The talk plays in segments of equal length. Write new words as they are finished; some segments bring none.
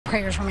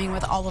Prayers remain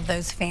with all of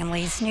those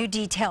families. New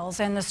details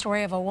in the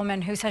story of a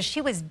woman who says she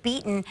was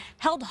beaten,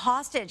 held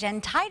hostage,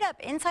 and tied up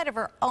inside of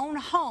her own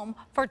home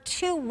for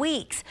 2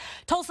 weeks.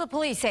 Tulsa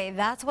police say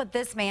that's what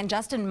this man,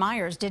 Justin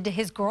Meyers, did to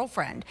his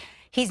girlfriend.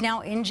 He's now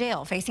in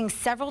jail facing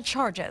several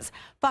charges.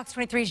 Fox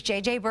 23's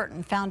J.J.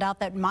 Burton found out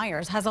that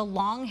Meyers has a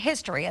long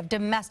history of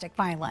domestic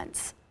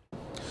violence.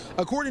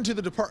 According to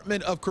the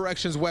Department of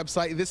Corrections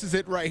website, this is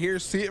it right here.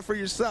 See it for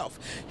yourself.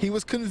 He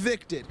was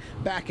convicted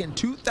back in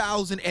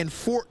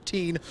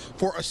 2014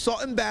 for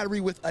assault and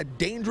battery with a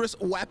dangerous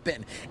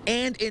weapon,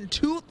 and in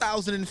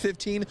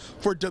 2015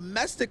 for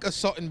domestic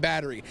assault and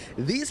battery.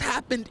 These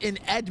happened in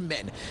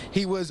Edmond.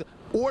 He was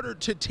ordered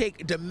to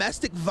take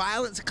domestic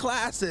violence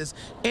classes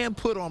and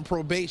put on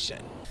probation.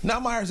 Now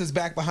Meyers is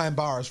back behind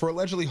bars for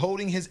allegedly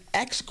holding his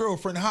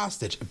ex-girlfriend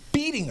hostage,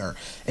 beating her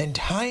and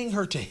tying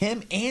her to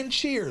him and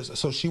Cheers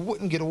so she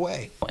wouldn't get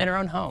away. In her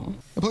own home.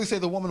 The police say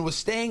the woman was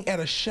staying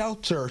at a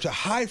shelter to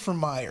hide from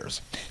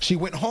Meyers. She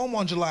went home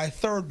on July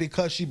 3rd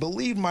because she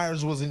believed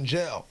Meyers was in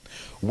jail.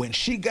 When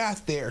she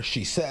got there,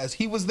 she says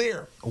he was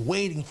there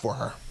waiting for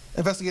her.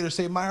 Investigators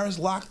say Meyers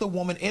locked the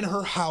woman in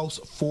her house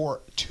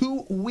for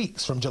 2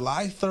 weeks from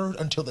July 3rd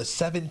until the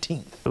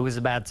 17th. It was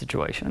a bad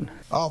situation.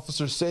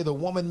 Officers say the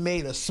woman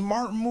made a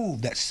smart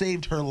move that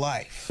saved her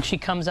life. She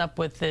comes up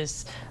with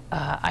this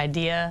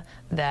idea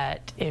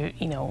that,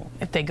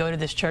 if they go to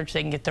this church,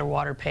 they can get their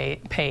water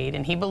paid,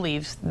 and he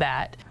believes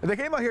that. They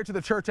came out here to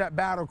the church at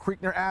Battle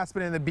Creek near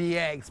Aspen and the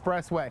BA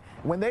Expressway.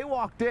 When they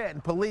walked in,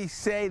 police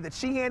say that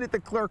she handed the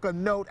clerk a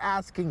note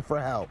asking for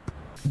help.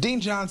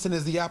 Dean Johnson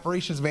is the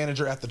operations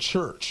manager at the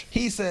church.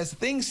 He says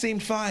things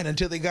seemed fine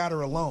until they got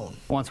her alone.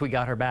 Once we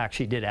got her back,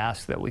 she did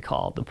ask that we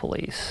call the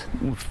police.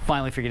 We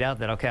finally figured out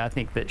that, okay, I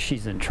think that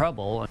she's in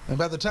trouble. And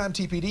by the time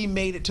TPD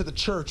made it to the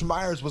church,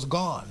 Meyers was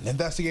gone.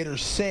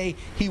 Investigators say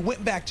he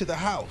went back to the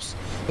house.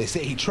 They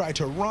say he tried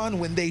to run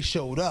when they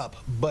showed up,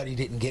 but he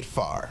didn't get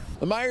far.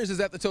 Meyers is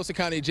at the Tulsa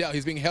County Jail.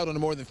 He's being held on a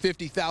more than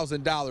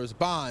 $50,000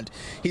 bond.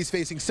 He's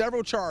facing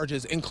several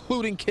charges,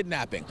 including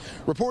kidnapping.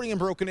 Reporting in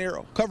Broken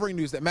Arrow, covering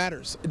news that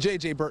matters.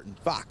 J.J. Burton,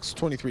 Fox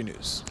 23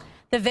 News.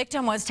 The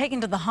victim was taken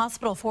to the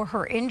hospital for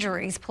her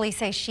injuries. Police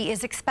say she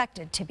is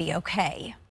expected to be okay.